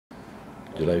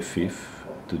July 5th,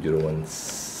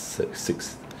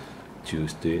 2016,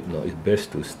 Tuesday. Now it's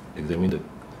best to examine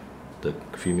the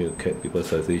female cat before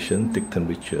sterilization, take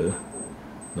temperature.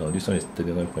 Now this one is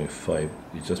 39.5,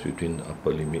 it's just between the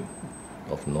upper limit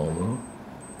of normal.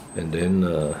 And then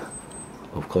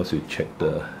of course we check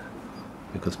the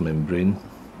mucous membrane,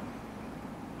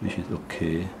 which is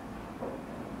okay.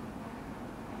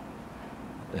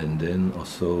 And then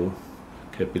also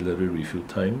capillary refill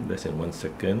time, less than 1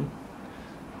 second.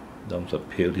 Gums are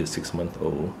pale, he's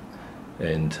 6-month-old.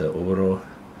 And overall,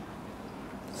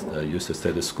 use the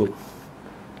stethoscope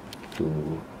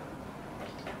to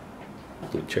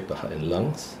check the heart and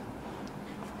lungs.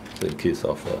 So in case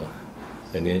of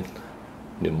any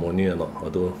pneumonia or not,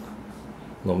 although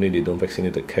normally they don't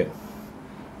vaccinate the cat.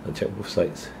 I'll check both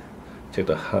sides. Check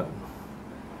the heart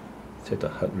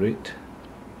rate.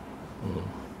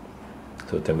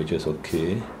 So temperature is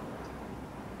okay.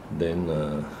 Then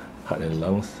heart and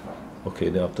lungs. Okay,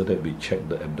 then after that we check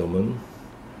the abdomen.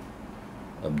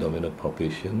 Abdominal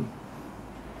palpation.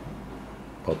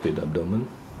 Palpate the abdomen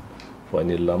for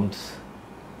any lumps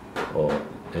or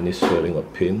any swelling or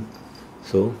pain.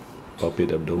 So palpate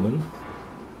the abdomen.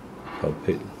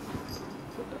 Palpate.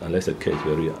 Unless the cat is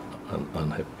very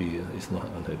unhappy, it's not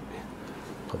unhappy.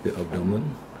 Palpate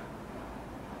abdomen.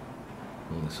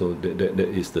 So that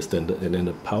is the standard. And then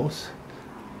the pulse,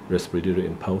 respiratory rate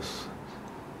and pulse.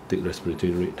 Take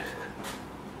respiratory rate.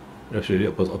 Respiratory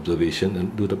rate upon observation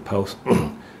and do the pulse.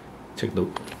 check the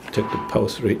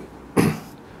pulse rate,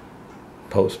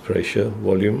 pulse pressure,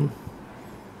 volume.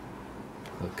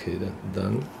 Okay, then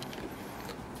done.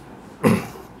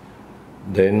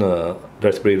 Then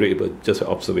respiratory rate, but just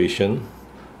observation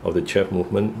of the chest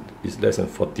movement is less than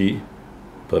 40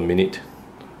 per minute.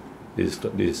 This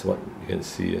is what you can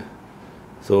see.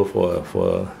 So for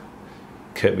a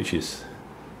cat which is,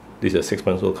 these are 6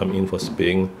 months old, come in for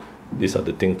spaying, these are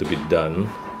the things to be done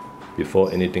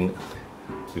before anything,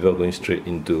 before going straight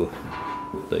into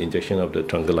the injection of the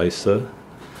tranquilizer,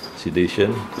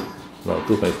 sedation. Now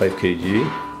 2.5 kg,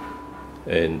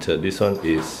 and this one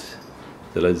is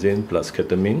xylazine plus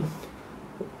ketamine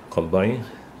combined,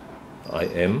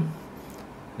 IM,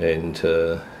 and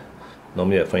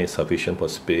normally I find it sufficient for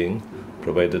spaying,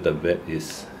 provided the vet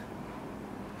is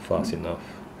fast enough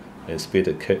and spay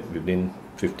the cat within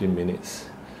 15 minutes.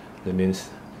 That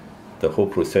means the whole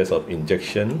process of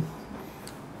injection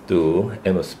to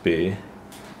end of spay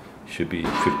should be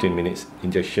 15 minutes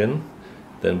injection,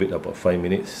 then wait about 5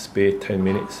 minutes, spay 10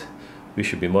 minutes, which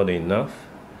should be more than enough,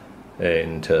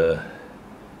 and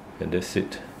that's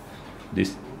it.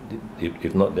 This,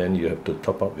 if not, then you have to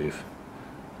top up with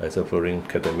isoflurane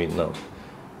ketamine. Now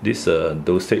this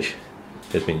dosage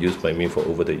has been used by me for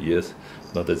over the years.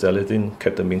 Now the xylazine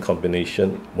ketamine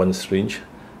combination, 1 syringe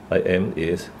IM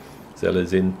is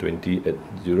xylazine 20 at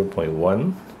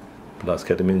 0.1 plus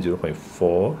ketamine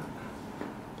 0.4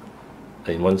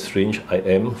 in 1 syringe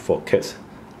IM for cats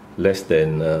less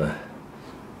than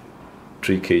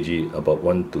 3 kg, about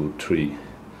 1 to 3,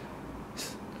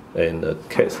 and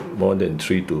cats more than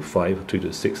 3 to 5, 3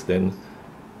 to 6, then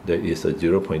there is a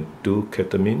 0.2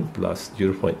 ketamine plus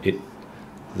 0.8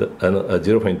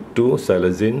 0.2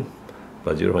 xylazine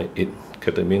plus 0.8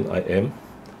 ketamine IM,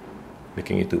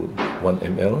 making it to 1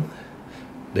 ml.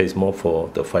 There is more for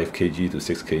the 5 kg to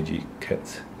 6 kg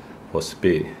cats for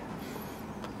spay.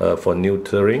 For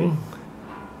neutering,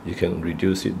 you can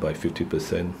reduce it by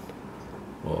 50%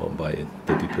 or by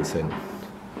 30%.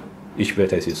 Each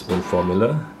vet has its own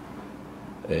formula,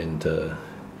 and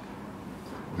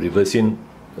reversing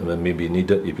may be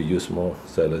needed if you use more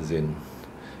xylazine.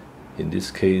 In this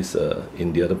case,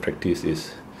 in the other practice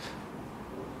is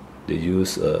they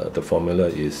use the formula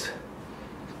is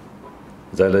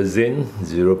xylazine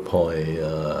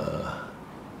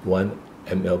 0.1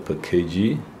 ml per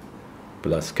kg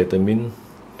plus ketamine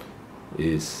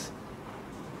is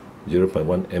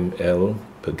 0.1 ml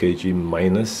per kg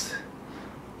minus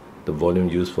the volume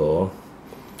used for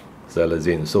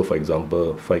xylazine. So for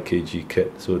example, 5 kg cat,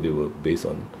 so they were based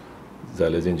on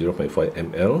xylazine 0.5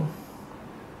 ml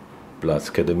plus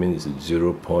ketamine is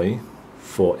 0.4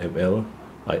 ml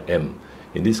IM.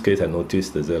 In this case, I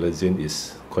noticed the xylazine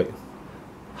is quite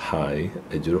high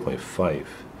at 0.5,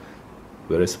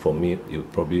 whereas for me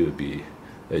it probably would be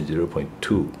at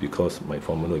 0.2 because my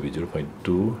formula will be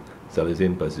 0.2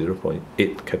 xylazine plus 0.8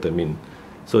 ketamine.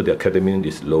 So their ketamine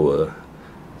is lower.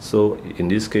 So in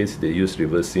this case, they use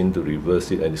reversing to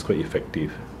reverse it, and it's quite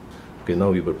effective. Okay,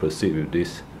 now we will proceed with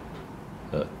this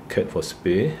cat for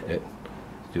spay at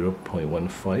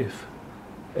 0.15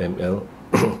 ml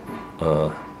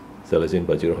xylazine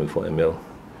by 0.4 ml.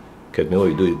 Ketamine, what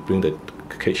you do is bring the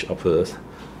cage up first.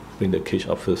 Bring the cage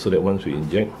up first so that once we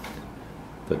inject,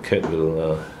 the cat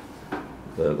will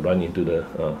run into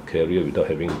the carrier without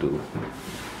having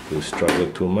to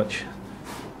struggle too much.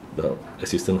 The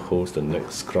assistant holds the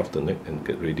neck, scruff the neck, and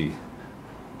get ready.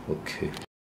 Okay.